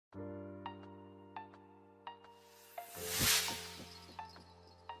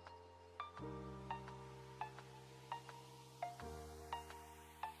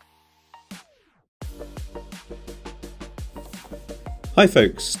Hi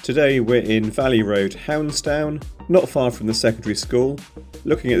folks, today we're in Valley Road, Hounsdown, not far from the secondary school,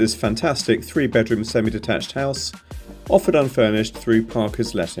 looking at this fantastic 3-bedroom semi-detached house, offered unfurnished through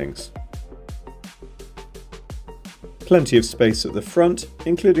Parker's Lettings. Plenty of space at the front,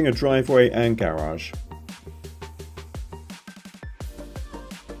 including a driveway and garage.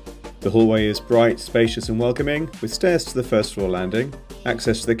 The hallway is bright, spacious and welcoming, with stairs to the first floor landing,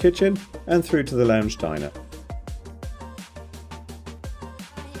 access to the kitchen and through to the lounge diner.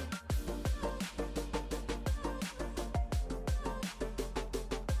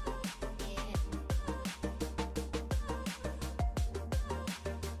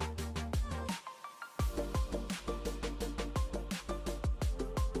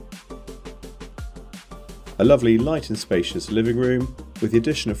 A lovely light and spacious living room with the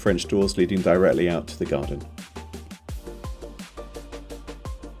addition of French doors leading directly out to the garden.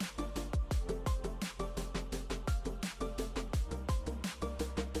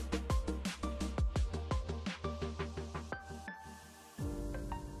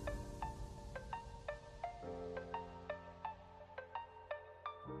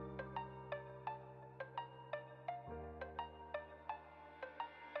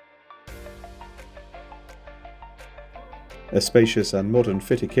 A spacious and modern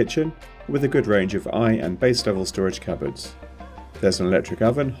fitted kitchen with a good range of eye and base level storage cupboards. There's an electric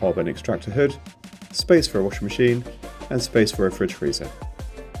oven, hob and extractor hood, space for a washing machine and space for a fridge freezer.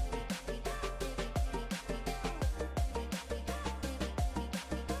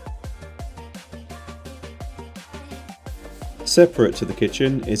 Separate to the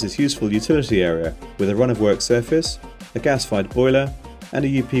kitchen is its useful utility area with a run-of-work surface, a gas-fired boiler and a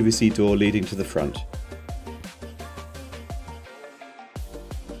UPVC door leading to the front.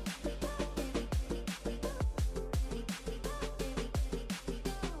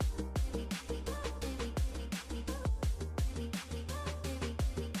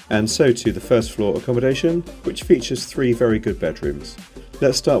 And so to the first floor accommodation, which features 3 very good bedrooms.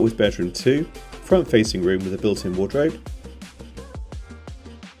 Let's start with bedroom 2, front facing room with a built-in wardrobe.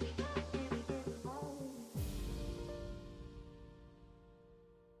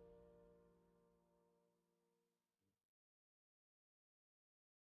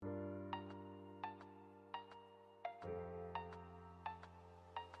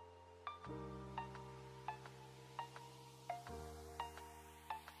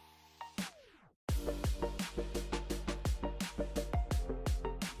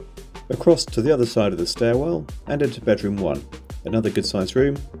 Across to the other side of the stairwell and into bedroom 1, another good sized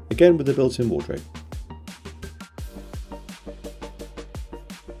room, again with a built-in wardrobe.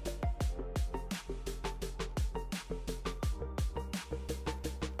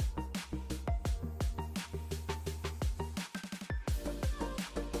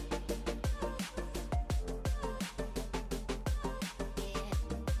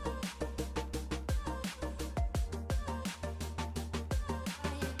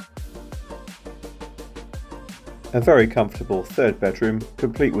 A very comfortable 3rd bedroom,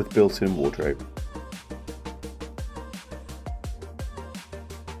 complete with built-in wardrobe.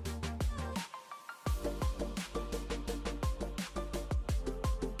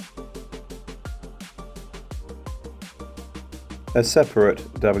 A separate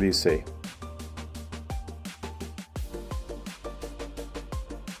WC.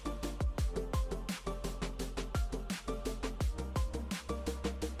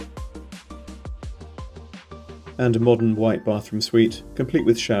 And a modern white bathroom suite, complete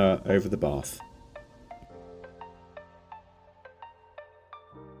with shower over the bath.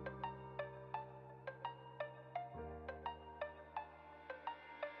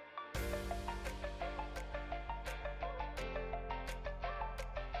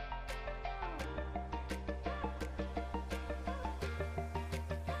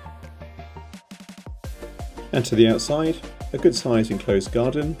 And to the outside, a good sized enclosed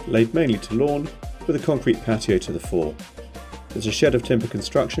garden laid mainly to lawn, with a concrete patio to the fore. There's a shed of timber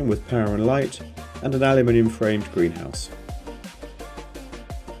construction with power and light, and an aluminium framed greenhouse.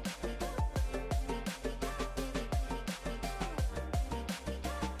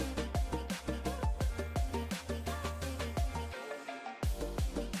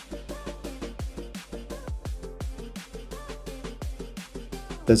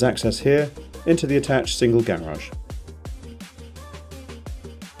 There's access here into the attached single garage.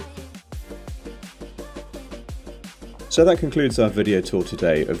 So that concludes our video tour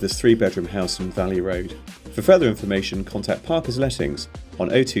today of this 3-bedroom house in Valley Road. For further information, contact Parker's Lettings on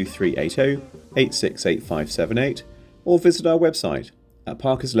 02380 868578 or visit our website at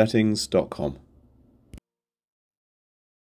parkerslettings.com.